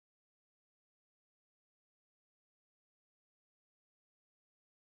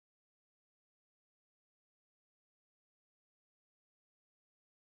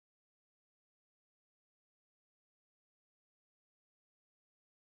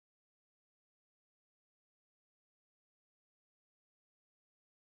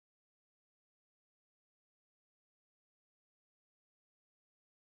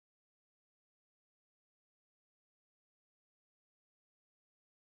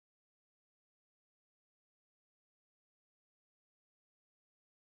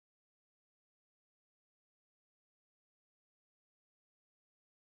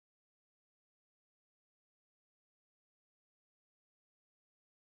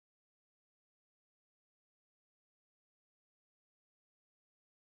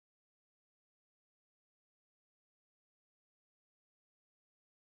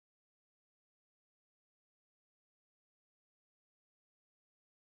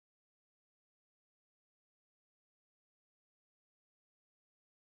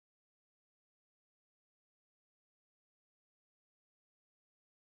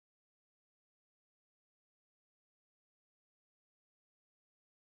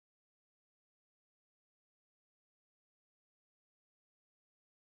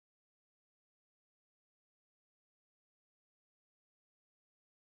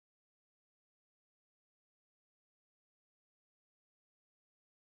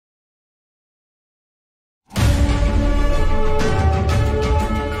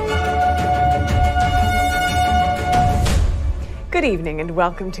Good evening and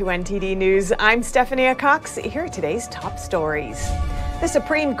welcome to NTD News. I'm Stephanie Cox. Here are today's top stories. The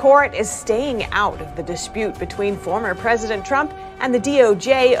Supreme Court is staying out of the dispute between former President Trump and the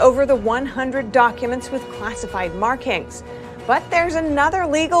DOJ over the 100 documents with classified markings. But there's another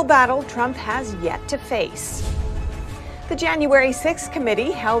legal battle Trump has yet to face. The January 6th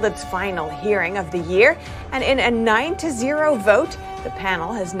committee held its final hearing of the year, and in a 9-0 vote, the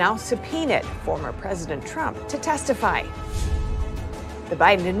panel has now subpoenaed former President Trump to testify. The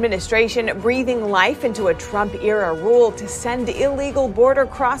Biden administration breathing life into a Trump-era rule to send illegal border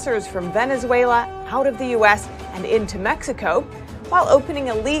crossers from Venezuela out of the U.S. and into Mexico, while opening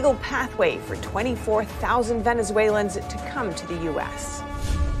a legal pathway for 24,000 Venezuelans to come to the U.S.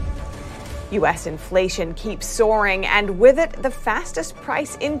 U.S. inflation keeps soaring, and with it, the fastest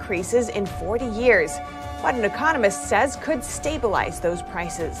price increases in 40 years, what an economist says could stabilize those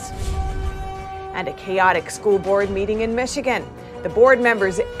prices. And a chaotic school board meeting in Michigan. The board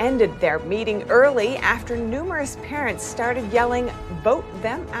members ended their meeting early after numerous parents started yelling, "Vote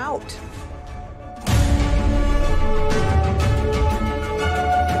them out."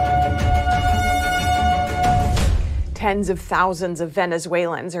 Tens of thousands of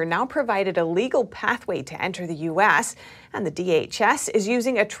Venezuelans are now provided a legal pathway to enter the U.S., and the DHS is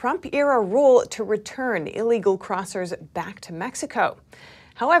using a Trump-era rule to return illegal crossers back to Mexico.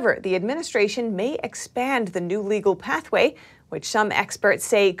 However, the administration may expand the new legal pathway, which some experts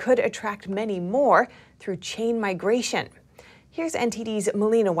say could attract many more through chain migration. Here's NTD's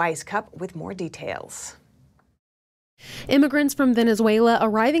Melina Weiskup with more details. Immigrants from Venezuela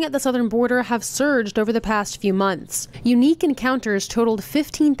arriving at the southern border have surged over the past few months. Unique encounters totaled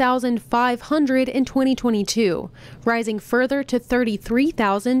 15,500 in 2022, rising further to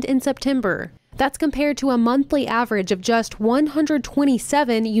 33,000 in September. That's compared to a monthly average of just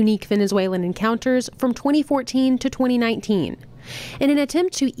 127 unique Venezuelan encounters from 2014 to 2019. In an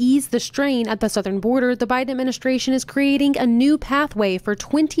attempt to ease the strain at the southern border, the Biden administration is creating a new pathway for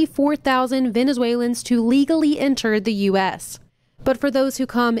 24,000 Venezuelans to legally enter the U.S. But for those who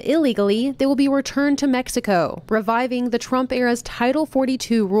come illegally, they will be returned to Mexico, reviving the Trump-era's Title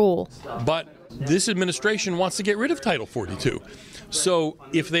 42 rule. But this administration wants to get rid of Title 42. So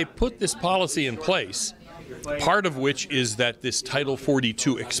if they put this policy in place, part of which is that this Title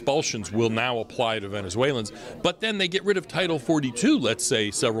 42 expulsions will now apply to Venezuelans, but then they get rid of Title 42, let's say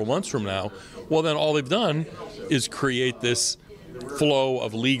several months from now, well then all they've done is create this flow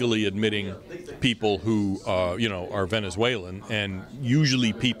of legally admitting people who are Venezuelan, and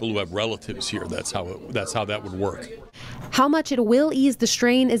usually people who have relatives here. That's how that would work. How much it will ease the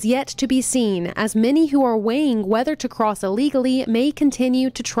strain is yet to be seen, as many who are weighing whether to cross illegally may continue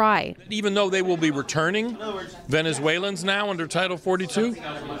to try. Even though they will be returning Venezuelans now under Title 42,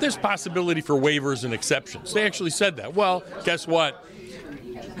 there's possibility for waivers and exceptions. They actually said that. Well, guess what?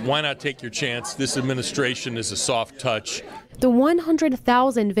 Why not take your chance? This administration is a soft touch. The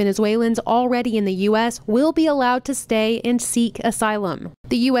 100,000 Venezuelans already in the U.S. will be allowed to stay and seek asylum.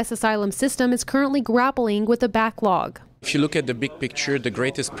 The U.S. asylum system is currently grappling with a backlog. If you look at the big picture, the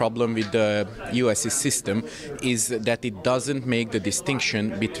greatest problem with the U.S. system is that it doesn't make the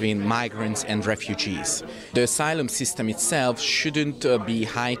distinction between migrants and refugees. The asylum system itself shouldn't be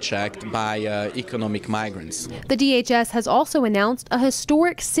hijacked by economic migrants. The DHS has also announced a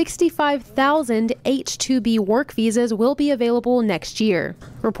historic 65,000 H-2B work visas will be available next year.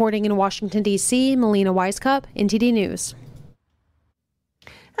 Reporting in Washington, D.C., Melina Weiskup, NTD News.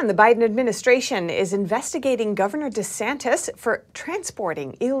 And the Biden administration is investigating Governor DeSantis for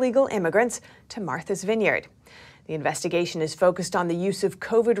transporting illegal immigrants to Martha's Vineyard. The investigation is focused on the use of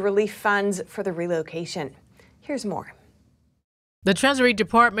COVID relief funds for the relocation. Here's more. The Treasury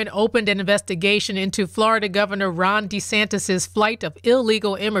Department opened an investigation into Florida Governor Ron DeSantis' flight of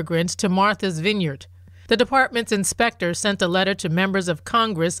illegal immigrants to Martha's Vineyard. The department's inspector sent a letter to members of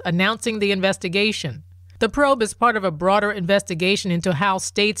Congress announcing the investigation. The probe is part of a broader investigation into how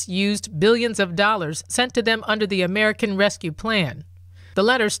states used billions of dollars sent to them under the American Rescue Plan. The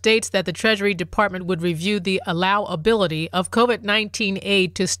letter states that the Treasury Department would review the allowability of COVID-19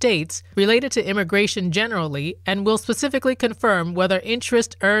 aid to states related to immigration generally and will specifically confirm whether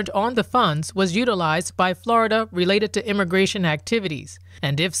interest earned on the funds was utilized by Florida related to immigration activities,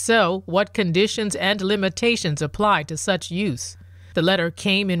 and if so, what conditions and limitations apply to such use. The letter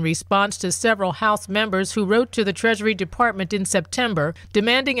came in response to several House members who wrote to the Treasury Department in September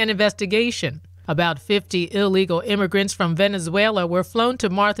demanding an investigation. About 50 illegal immigrants from Venezuela were flown to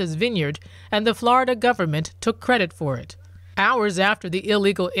Martha's Vineyard, and the Florida government took credit for it. Hours after the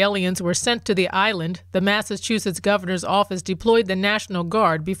illegal aliens were sent to the island, the Massachusetts governor's office deployed the National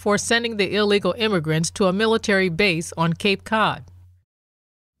Guard before sending the illegal immigrants to a military base on Cape Cod.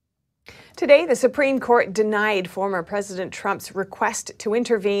 Today, the Supreme Court denied former President Trump's request to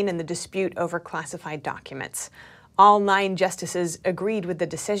intervene in the dispute over classified documents. All 9 justices agreed with the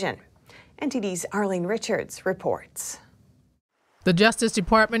decision. NTD's Arlene Richards reports. The Justice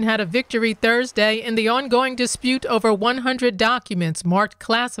Department had a victory Thursday in the ongoing dispute over 100 documents marked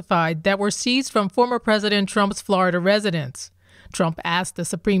classified that were seized from former President Trump's Florida residence. Trump asked the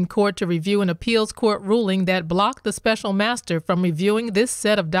Supreme Court to review an appeals court ruling that blocked the special master from reviewing this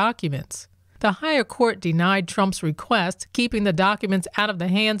set of documents. The higher court denied Trump's request, keeping the documents out of the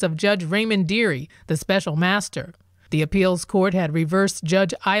hands of Judge Raymond Dearie, the special master. The appeals court had reversed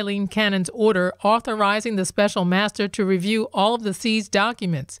Judge Eileen Cannon's order authorizing the special master to review all of the seized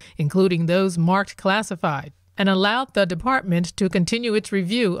documents, including those marked classified, and allowed the department to continue its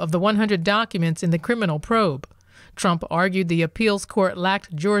review of the 100 documents in the criminal probe. Trump argued the appeals court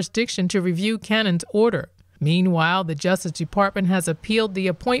lacked jurisdiction to review Cannon's order. Meanwhile, the Justice Department has appealed the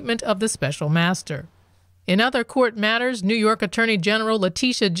appointment of the special master. In other court matters, New York Attorney General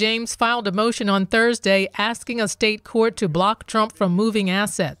Letitia James filed a motion on Thursday asking a state court to block Trump from moving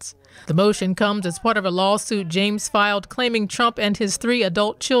assets. The motion comes as part of a lawsuit James filed claiming Trump and his 3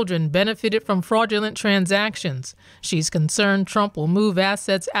 adult children benefited from fraudulent transactions. She's concerned Trump will move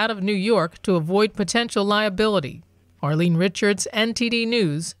assets out of New York to avoid potential liability. Arlene Richards, NTD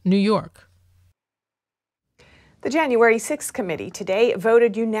News, New York. The January 6th committee today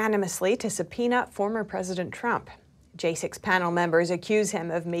voted unanimously to subpoena former President Trump. J6 panel members accuse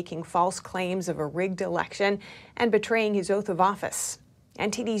him of making false claims of a rigged election and betraying his oath of office.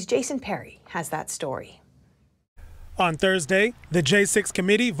 NTD's Jason Perry has that story. On Thursday, the J6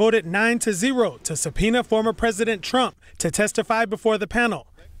 committee voted 9-0 to subpoena former President Trump to testify before the panel.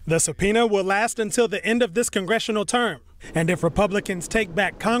 The subpoena will last until the end of this congressional term. And if Republicans take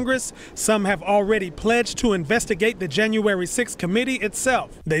back Congress, some have already pledged to investigate the January 6th committee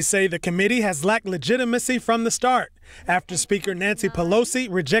itself. They say the committee has lacked legitimacy from the start, after Speaker Nancy Pelosi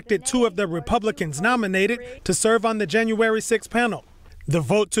rejected 2 of the Republicans nominated to serve on the January 6th panel. The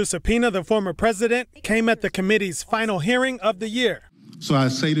vote to subpoena the former president came at the committee's final hearing of the year. So I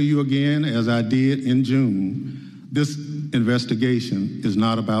say to you again, as I did in June, this investigation is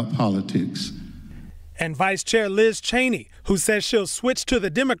not about politics. And Vice Chair Liz Cheney, who says she'll switch to the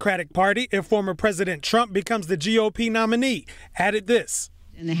Democratic Party if former President Trump becomes the GOP nominee, added this.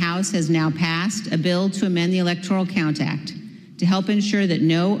 And the House has now passed a bill to amend the Electoral Count Act to help ensure that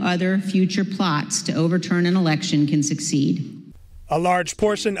no other future plots to overturn an election can succeed. A large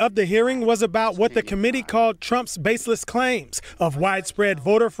portion of the hearing was about what the committee called Trump's baseless claims of widespread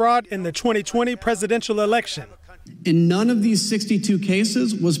voter fraud in the 2020 presidential election. In none of these 62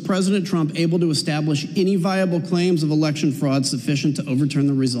 cases was President Trump able to establish any viable claims of election fraud sufficient to overturn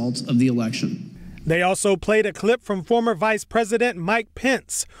the results of the election. They also played a clip from former Vice President Mike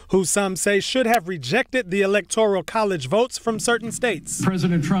Pence, who some say should have rejected the Electoral College votes from certain states.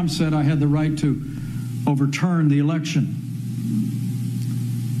 President Trump said I had the right to overturn the election.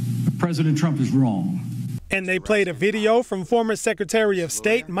 But President Trump is wrong. And they played a video from former Secretary of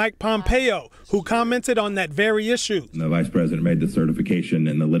State Mike Pompeo, who commented on that very issue. The Vice President made the certification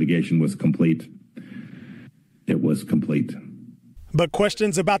and the litigation was complete. It was complete. But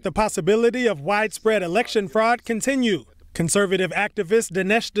questions about the possibility of widespread election fraud continue. Conservative activist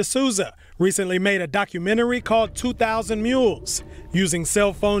Dinesh D'Souza recently made a documentary called 2,000 Mules. Using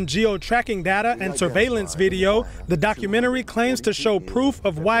cell phone geo-tracking data and surveillance video, the documentary claims to show proof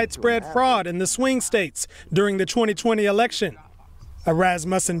of widespread fraud in the swing states during the 2020 election. A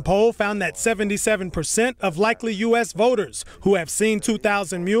Rasmussen poll found that 77% of likely U.S. voters who have seen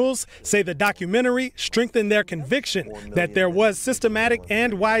 2,000 Mules say the documentary strengthened their conviction that there was systematic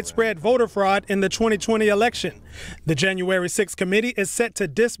and widespread voter fraud in the 2020 election. The January 6th committee is set to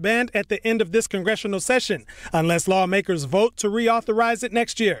disband at the end of this congressional session unless lawmakers vote to reauthorize it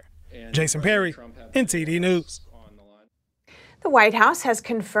next year. Jason Perry, NTD News. The White House has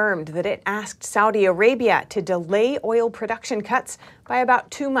confirmed that it asked Saudi Arabia to delay oil production cuts by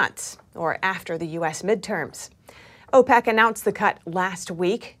about 2 months, or after the U.S. midterms. OPEC announced the cut last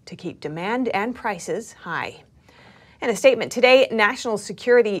week to keep demand and prices high. In a statement today, National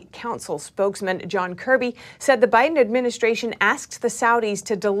Security Council spokesman John Kirby said the Biden administration asked the Saudis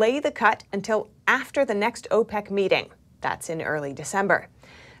to delay the cut until after the next OPEC meeting. That's in early December.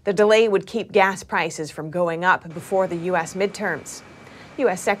 The delay would keep gas prices from going up before the U.S. midterms.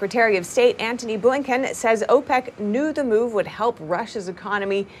 U.S. Secretary of State Antony Blinken says OPEC knew the move would help Russia's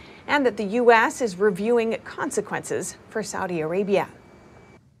economy and that the U.S. is reviewing consequences for Saudi Arabia.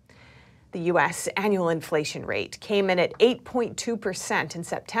 The U.S. annual inflation rate came in at 8.2% in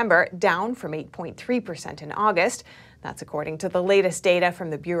September, down from 8.3% in August. That's according to the latest data from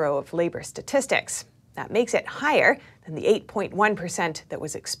the Bureau of Labor Statistics. That makes it higher than the 8.1% that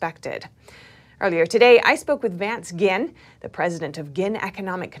was expected. Earlier today, I spoke with Vance Ginn, the president of Ginn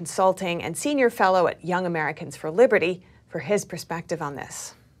Economic Consulting and senior fellow at Young Americans for Liberty, for his perspective on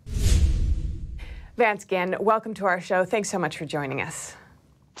this. Vance Ginn, welcome to our show. Thanks so much for joining us.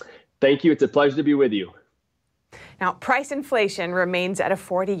 Thank you. It's a pleasure to be with you. Now, price inflation remains at a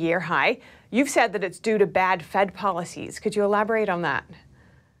 40-year high. You've said that it's due to bad Fed policies. Could you elaborate on that?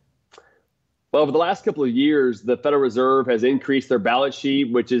 Well, over the last couple of years, the Federal Reserve has increased their balance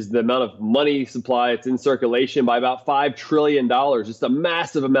sheet, which is the amount of money supply that's in circulation, by about $5 trillion. Just a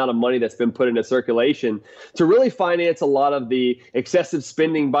massive amount of money that's been put into circulation to really finance a lot of the excessive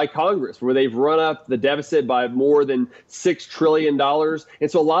spending by Congress, where they've run up the deficit by more than $6 trillion. And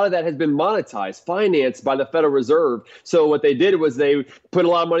so a lot of that has been monetized, financed by the Federal Reserve. So what they did was they put a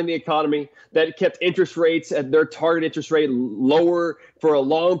lot of money in the economy that kept interest rates at their target interest rate lower for a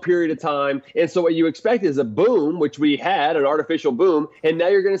long period of time. And so what you expect is a boom, which we had, an artificial boom, and now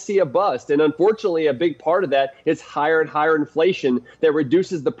you're going to see a bust. And unfortunately, a big part of that is higher and higher inflation that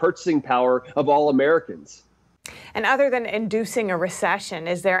reduces the purchasing power of all Americans. And other than inducing a recession,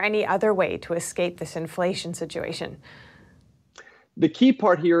 is there any other way to escape this inflation situation? The key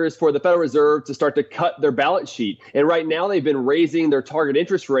part here is for the Federal Reserve to start to cut their balance sheet. And right now they've been raising their target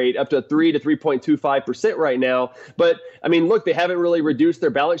interest rate up to 3 to 3.25% right now. But I mean, look, they haven't really reduced their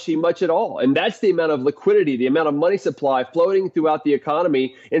balance sheet much at all. And that's the amount of liquidity, the amount of money supply floating throughout the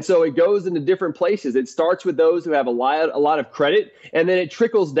economy. And so it goes into different places. It starts with those who have a lot of credit, and then it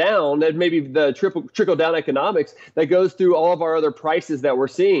trickles down, and maybe the trickle down economics that goes through all of our other prices that we're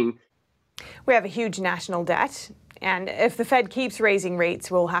seeing. We have a huge national debt. And if the Fed keeps raising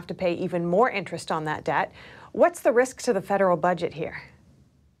rates, we'll have to pay even more interest on that debt. What's the risk to the federal budget here?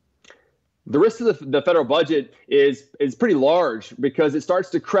 The risk to the federal budget is pretty large because it starts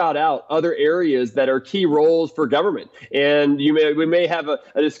to crowd out other areas that are key roles for government. And we may have a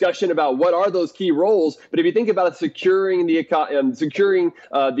discussion about what are those key roles. But if you think about it, securing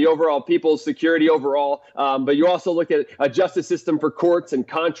the overall people's security overall, but you also look at a justice system for courts and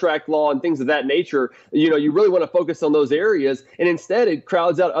contract law and things of that nature, you really want to focus on those areas. And instead, it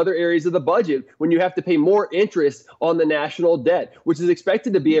crowds out other areas of the budget when you have to pay more interest on the national debt, which is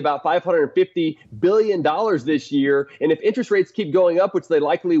expected to be about $550 billion this year. And if interest rates keep going up, which they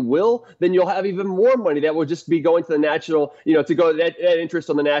likely will, then you'll have even more money that will just be going to the national, to go that interest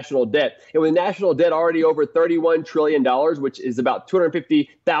on the national debt. And with national debt already over $31 trillion, which is about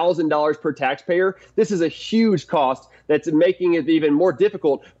 $250,000 per taxpayer, this is a huge cost that's making it even more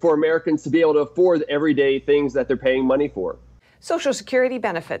difficult for Americans to be able to afford everyday things that they're paying money for. Social Security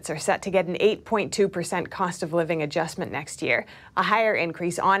benefits are set to get an 8.2% cost of living adjustment next year, a higher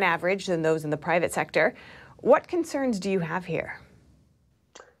increase on average than those in the private sector. What concerns do you have here?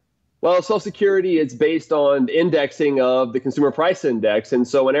 Well, Social Security is based on indexing of the Consumer Price Index. And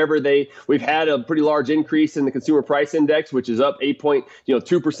so whenever we've had a pretty large increase in the Consumer Price Index, which is up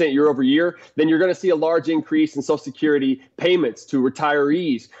 8.2% year over year, then you're going to see a large increase in Social Security payments to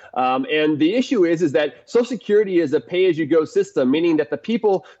retirees. And the issue is that Social Security is a pay-as-you-go system, meaning that the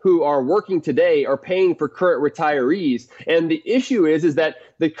people who are working today are paying for current retirees. And the issue is that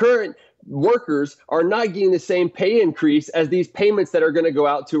the current workers are not getting the same pay increase as these payments that are going to go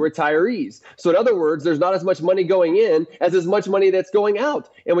out to retirees. So in other words, there's not as much money going in as much money that's going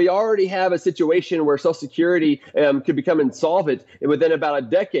out. And we already have a situation where Social Security could become insolvent within about a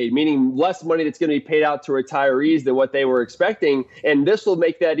decade, meaning less money that's going to be paid out to retirees than what they were expecting. And this will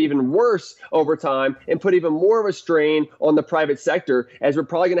make that even worse over time and put even more of a strain on the private sector, as we're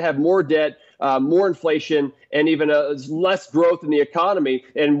probably going to have more debt, more inflation, and even less growth in the economy.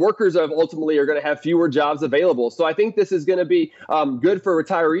 And workers ultimately are going to have fewer jobs available. So I think this is going to be good for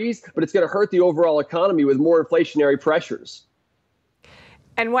retirees, but it's going to hurt the overall economy with more inflationary pressures.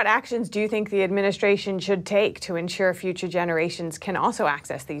 And what actions do you think the administration should take to ensure future generations can also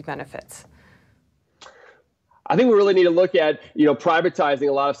access these benefits? I think we really need to look at, privatizing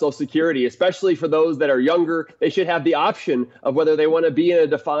a lot of Social Security, especially for those that are younger. They should have the option of whether they want to be in a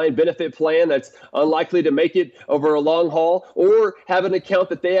defined benefit plan that's unlikely to make it over a long haul, or have an account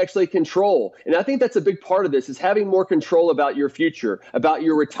that they actually control. And I think that's a big part of this, is having more control about your future, about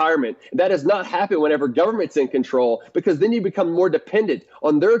your retirement. And that does not happen whenever government's in control, because then you become more dependent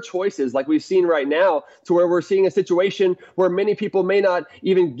on their choices, like we've seen right now, to where we're seeing a situation where many people may not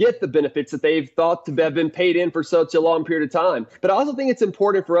even get the benefits that they've thought to have been paid in for for such a long period of time. But I also think it's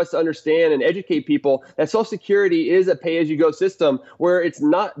important for us to understand and educate people that Social Security is a pay-as-you-go system where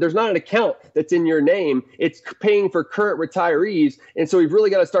there's not an account that's in your name. It's paying for current retirees. And so we've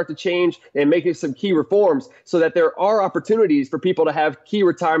really got to start to change and make some key reforms so that there are opportunities for people to have key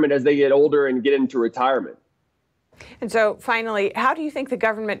retirement as they get older and get into retirement. And so finally, how do you think the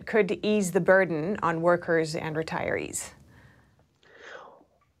government could ease the burden on workers and retirees?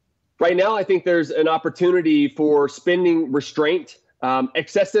 Right now, I think there's an opportunity for spending restraint.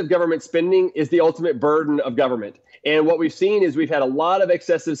 Excessive government spending is the ultimate burden of government. And what we've seen is we've had a lot of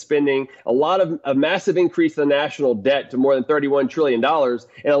excessive spending, a massive increase in the national debt to more than $31 trillion.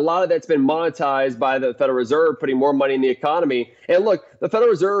 And a lot of that's been monetized by the Federal Reserve, putting more money in the economy. And look, the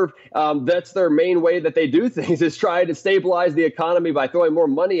Federal Reserve, that's their main way that they do things, is try to stabilize the economy by throwing more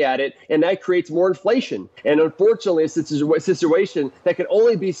money at it. And that creates more inflation. And unfortunately, it's a situation that can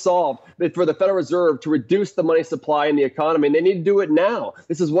only be solved for the Federal Reserve to reduce the money supply in the economy. And they need to do it now.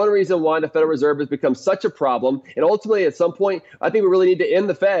 This is one reason why the Federal Reserve has become such a problem. And ultimately, at some point, I think we really need to end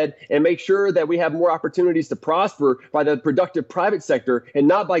the Fed and make sure that we have more opportunities to prosper by the productive private sector and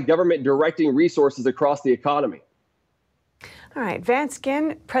not by government directing resources across the economy. All right, Vance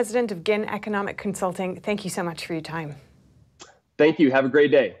Ginn, president of Ginn Economic Consulting, thank you so much for your time. Thank you. Have a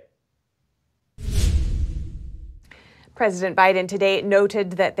great day. President Biden today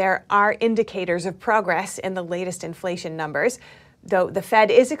noted that there are indicators of progress in the latest inflation numbers, though the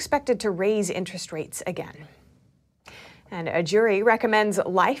Fed is expected to raise interest rates again. And a jury recommends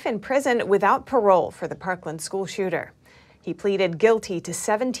life in prison without parole for the Parkland school shooter. He pleaded guilty to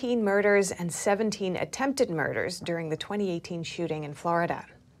 17 murders and 17 attempted murders during the 2018 shooting in Florida.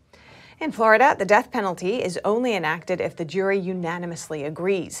 In Florida, the death penalty is only enacted if the jury unanimously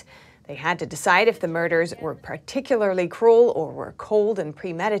agrees. They had to decide if the murders were particularly cruel or were cold and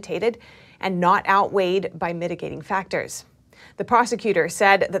premeditated and not outweighed by mitigating factors. The prosecutor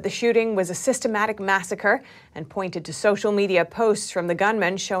said that the shooting was a systematic massacre and pointed to social media posts from the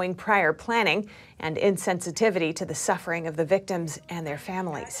gunman showing prior planning and insensitivity to the suffering of the victims and their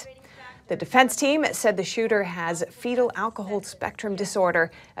families. The defense team said the shooter has fetal alcohol spectrum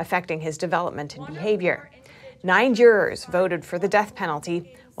disorder affecting his development and behavior. 9 jurors voted for the death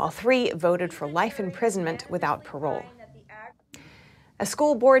penalty, while 3 voted for life imprisonment without parole. A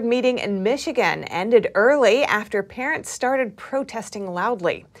school board meeting in Michigan ended early after parents started protesting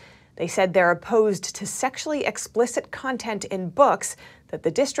loudly. They said they're opposed to sexually explicit content in books that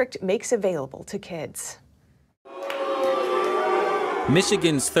the district makes available to kids.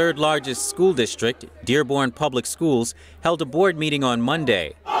 Michigan's third largest school district, Dearborn Public Schools, held a board meeting on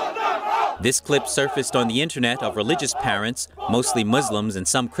Monday. This clip surfaced on the internet of religious parents, mostly Muslims and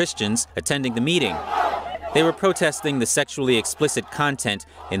some Christians, attending the meeting. They were protesting the sexually explicit content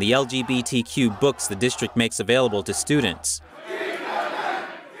in the LGBTQ books the district makes available to students.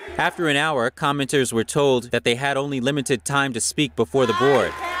 After an hour, commenters were told that they had only limited time to speak before the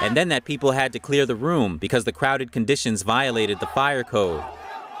board, and then that people had to clear the room because the crowded conditions violated the fire code.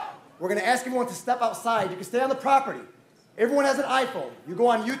 We're going to ask everyone to step outside. You can stay on the property. Everyone has an iPhone. You go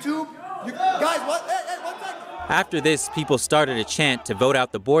on YouTube. Guys, what? Hey, 1 second. After this, people started a chant to vote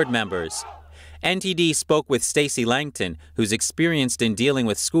out the board members. NTD spoke with Stacy Langton, who's experienced in dealing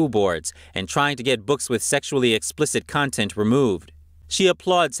with school boards and trying to get books with sexually explicit content removed. She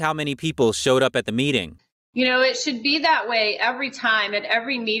applauds how many people showed up at the meeting. You know, it should be that way every time. At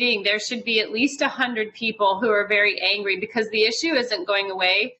every meeting, there should be at least 100 people who are very angry because the issue isn't going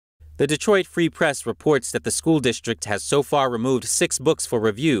away. The Detroit Free Press reports that the school district has so far removed 6 books for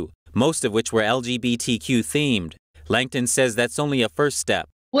review, most of which were LGBTQ themed. Langton says that's only a first step.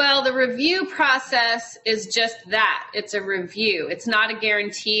 Well, the review process is just that. It's a review. It's not a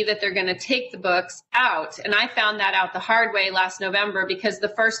guarantee that they're going to take the books out. And I found that out the hard way last November because the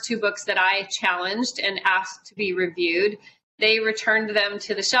first 2 books that I challenged and asked to be reviewed, they returned them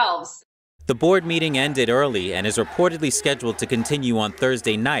to the shelves. The board meeting ended early and is reportedly scheduled to continue on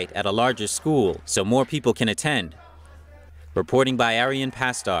Thursday night at a larger school so more people can attend. Reporting by Arian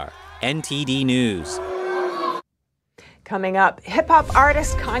Pastar, NTD News. Coming up, hip-hop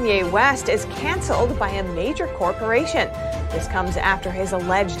artist Kanye West is canceled by a major corporation. This comes after his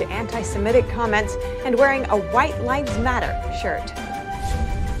alleged anti-Semitic comments and wearing a White Lives Matter shirt.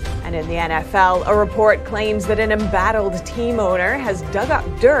 And in the NFL, a report claims that an embattled team owner has dug up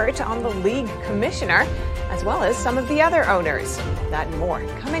dirt on the league commissioner, as well as some of the other owners. That and more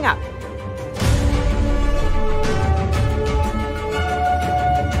coming up.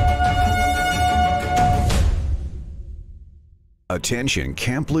 Attention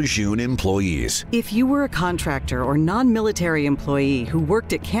Camp Lejeune employees. If you were a contractor or non-military employee who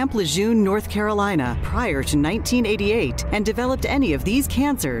worked at Camp Lejeune, North Carolina prior to 1988 and developed any of these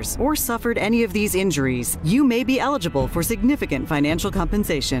cancers or suffered any of these injuries, you may be eligible for significant financial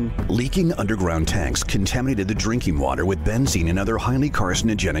compensation. Leaking underground tanks contaminated the drinking water with benzene and other highly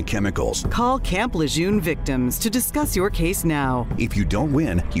carcinogenic chemicals. Call Camp Lejeune victims to discuss your case now. If you don't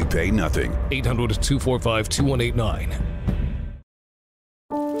win, you pay nothing. 800-245-2189.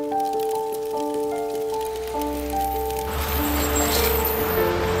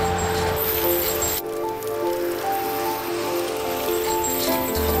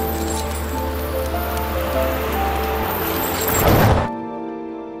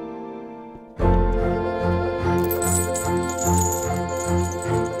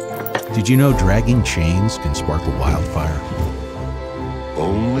 Did you know dragging chains can spark a wildfire?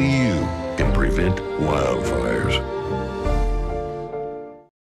 Only you can prevent wildfires.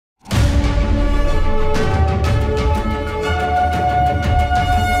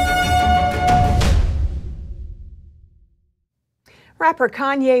 Rapper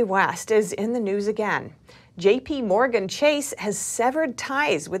Kanye West is in the news again. J.P. Morgan Chase has severed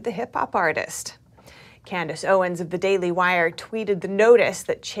ties with the hip-hop artist. Candace Owens of the Daily Wire tweeted the notice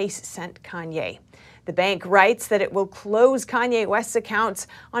that Chase sent Kanye. The bank writes that it will close Kanye West's accounts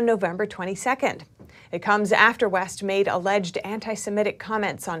on November 22nd. It comes after West made alleged anti-Semitic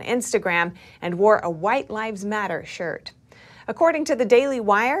comments on Instagram and wore a White Lives Matter shirt. According to the Daily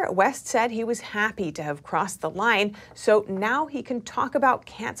Wire, West said he was happy to have crossed the line, so now he can talk about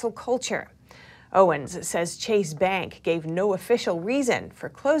cancel culture. Owens says Chase Bank gave no official reason for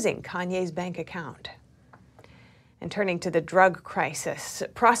closing Kanye's bank account. And turning to the drug crisis,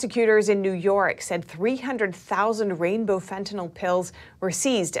 prosecutors in New York said 300,000 rainbow fentanyl pills were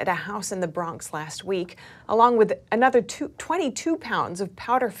seized at a house in the Bronx last week, along with another 22 pounds of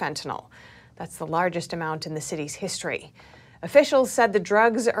powder fentanyl. That's the largest amount in the city's history. Officials said the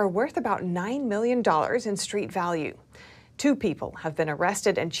drugs are worth about $9 million in street value. 2 people have been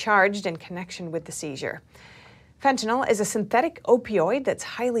arrested and charged in connection with the seizure. Fentanyl is a synthetic opioid that's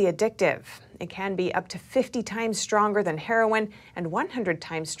highly addictive. It can be up to 50 times stronger than heroin and 100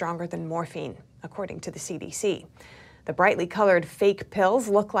 times stronger than morphine, according to the CDC. The brightly colored fake pills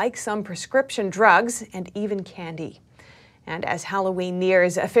look like some prescription drugs and even candy. And as Halloween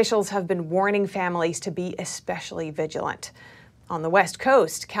nears, officials have been warning families to be especially vigilant. On the West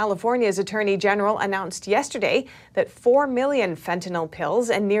Coast, California's Attorney General announced yesterday that 4 million fentanyl pills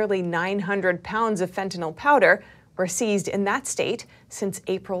and nearly 900 pounds of fentanyl powder were seized in that state since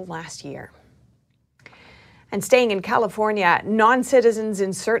April last year. And staying in California, non-citizens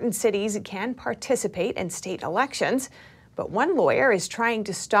in certain cities can participate in state elections, but one lawyer is trying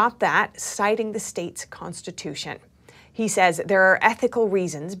to stop that, citing the state's constitution. He says there are ethical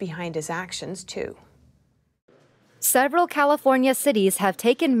reasons behind his actions, too. Several California cities have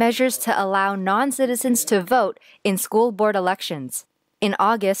taken measures to allow non-citizens to vote in school board elections. In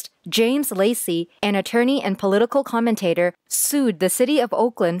August, James Lacey, an attorney and political commentator, sued the city of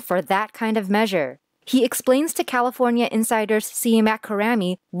Oakland for that kind of measure. He explains to California Insider's Siamak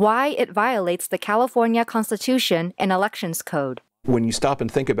Karami why it violates the California Constitution and Elections Code. When you stop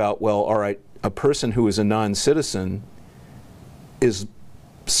and think about, well, all right, a person who is a non-citizen is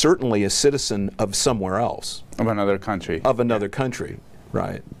certainly a citizen of somewhere else. Of another country. Of another country,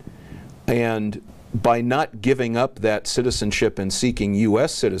 right. And by not giving up that citizenship and seeking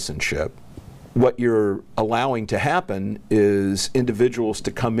U.S. citizenship, what you're allowing to happen is individuals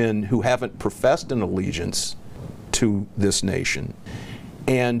to come in who haven't professed an allegiance to this nation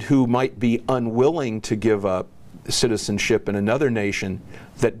and who might be unwilling to give up citizenship in another nation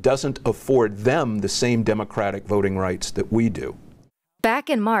that doesn't afford them the same democratic voting rights that we do.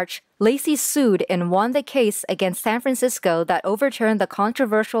 Back in March, Lacey sued and won the case against San Francisco that overturned the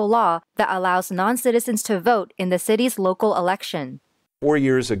controversial law that allows non-citizens to vote in the city's local election. 4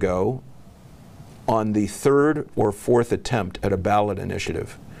 years ago, on the 3rd or 4th attempt at a ballot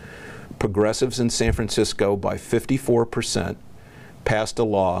initiative, progressives in San Francisco by 54% passed a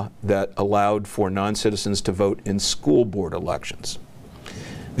law that allowed for non-citizens to vote in school board elections.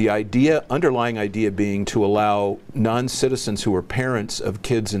 The underlying idea being to allow non-citizens who are parents of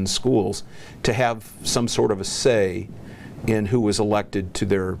kids in schools to have some sort of a say in who was elected to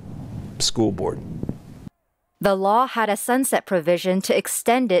their school board. The law had a sunset provision to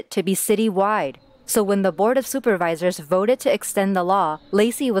extend it to be citywide. So when the Board of Supervisors voted to extend the law,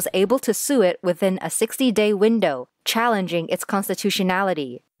 Lacey was able to sue it within a 60-day window, challenging its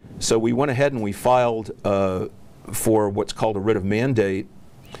constitutionality. So we went ahead and we filed for what's called a writ of mandate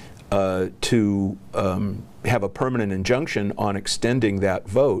to have a permanent injunction on extending that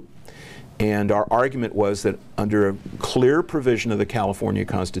vote. And our argument was that under a clear provision of the California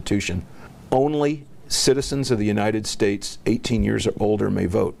Constitution, only citizens of the United States 18 years or older may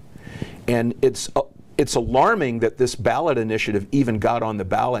vote. And it's alarming that this ballot initiative even got on the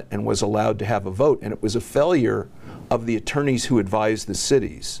ballot and was allowed to have a vote, and it was a failure of the attorneys who advised the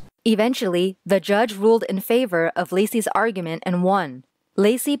cities. Eventually, the judge ruled in favor of Lacey's argument and won.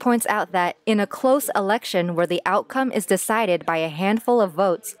 Lacey points out that in a close election where the outcome is decided by a handful of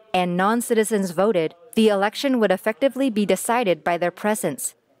votes and non-citizens voted, the election would effectively be decided by their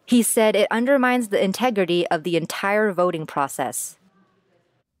presence. He said it undermines the integrity of the entire voting process.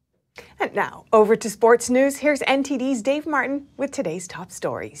 And now, over to sports news. Here's NTD's Dave Martin with today's top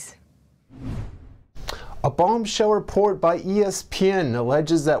stories. A bombshell report by ESPN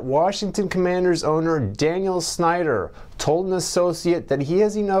alleges that Washington Commanders owner Daniel Snyder told an associate that he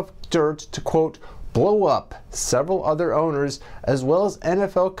has enough dirt to, quote, blow up several other owners as well as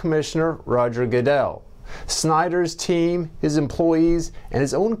NFL Commissioner Roger Goodell. Snyder's team, his employees, and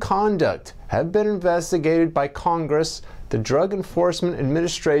his own conduct have been investigated by Congress, the Drug Enforcement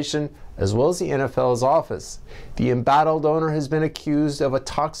Administration, as well as the NFL's office. The embattled owner has been accused of a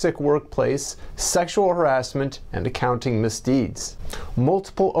toxic workplace, sexual harassment, and accounting misdeeds.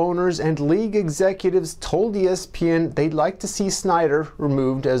 Multiple owners and league executives told ESPN they'd like to see Snyder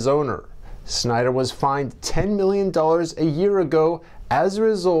removed as owner. Snyder was fined $10 million a year ago as a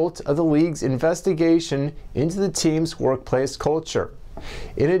result of the league's investigation into the team's workplace culture.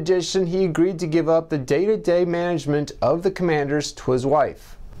 In addition, he agreed to give up the day-to-day management of the Commanders to his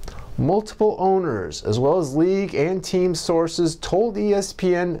wife. Multiple owners, as well as league and team sources, told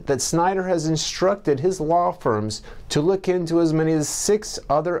ESPN that Snyder has instructed his law firms to look into as many as 6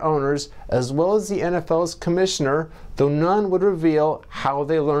 other owners, as well as the NFL's commissioner, though none would reveal how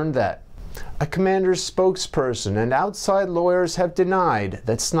they learned that. A Commanders spokesperson and outside lawyers have denied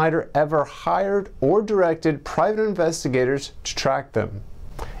that Snyder ever hired or directed private investigators to track them.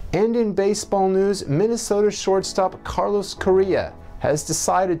 And in baseball news, Minnesota shortstop Carlos Correa has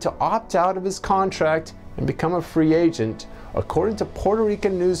decided to opt out of his contract and become a free agent, according to Puerto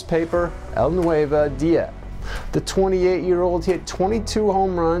Rican newspaper El Nuevo Dia. The 28-year-old hit 22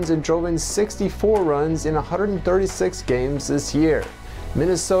 home runs and drove in 64 runs in 136 games this year.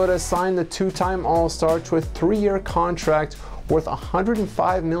 Minnesota signed the two-time All-Star to a 3-year contract worth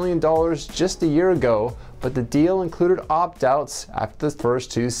 $105 million just a year ago, but the deal included opt-outs after the first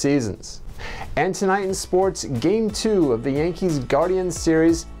 2 seasons. And tonight in sports, Game 2 of the Yankees-Guardians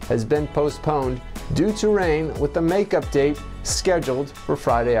series has been postponed due to rain, with the makeup date scheduled for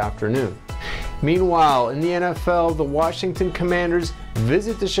Friday afternoon. Meanwhile, in the NFL, the Washington Commanders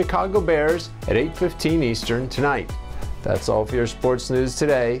visit the Chicago Bears at 8:15 Eastern tonight. That's all for your sports news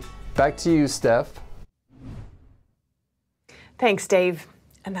today. Back to you, Steph. Thanks, Dave.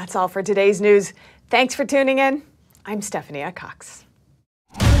 And that's all for today's news. Thanks for tuning in. I'm Stephanie Cox.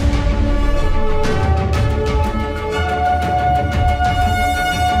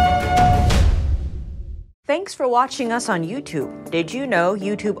 Thanks for watching us on YouTube. Did you know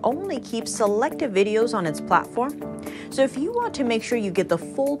YouTube only keeps selective videos on its platform? So if you want to make sure you get the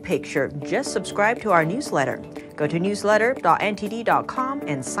full picture, just subscribe to our newsletter. Go to newsletter.ntd.com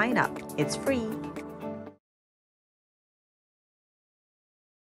and sign up. It's free.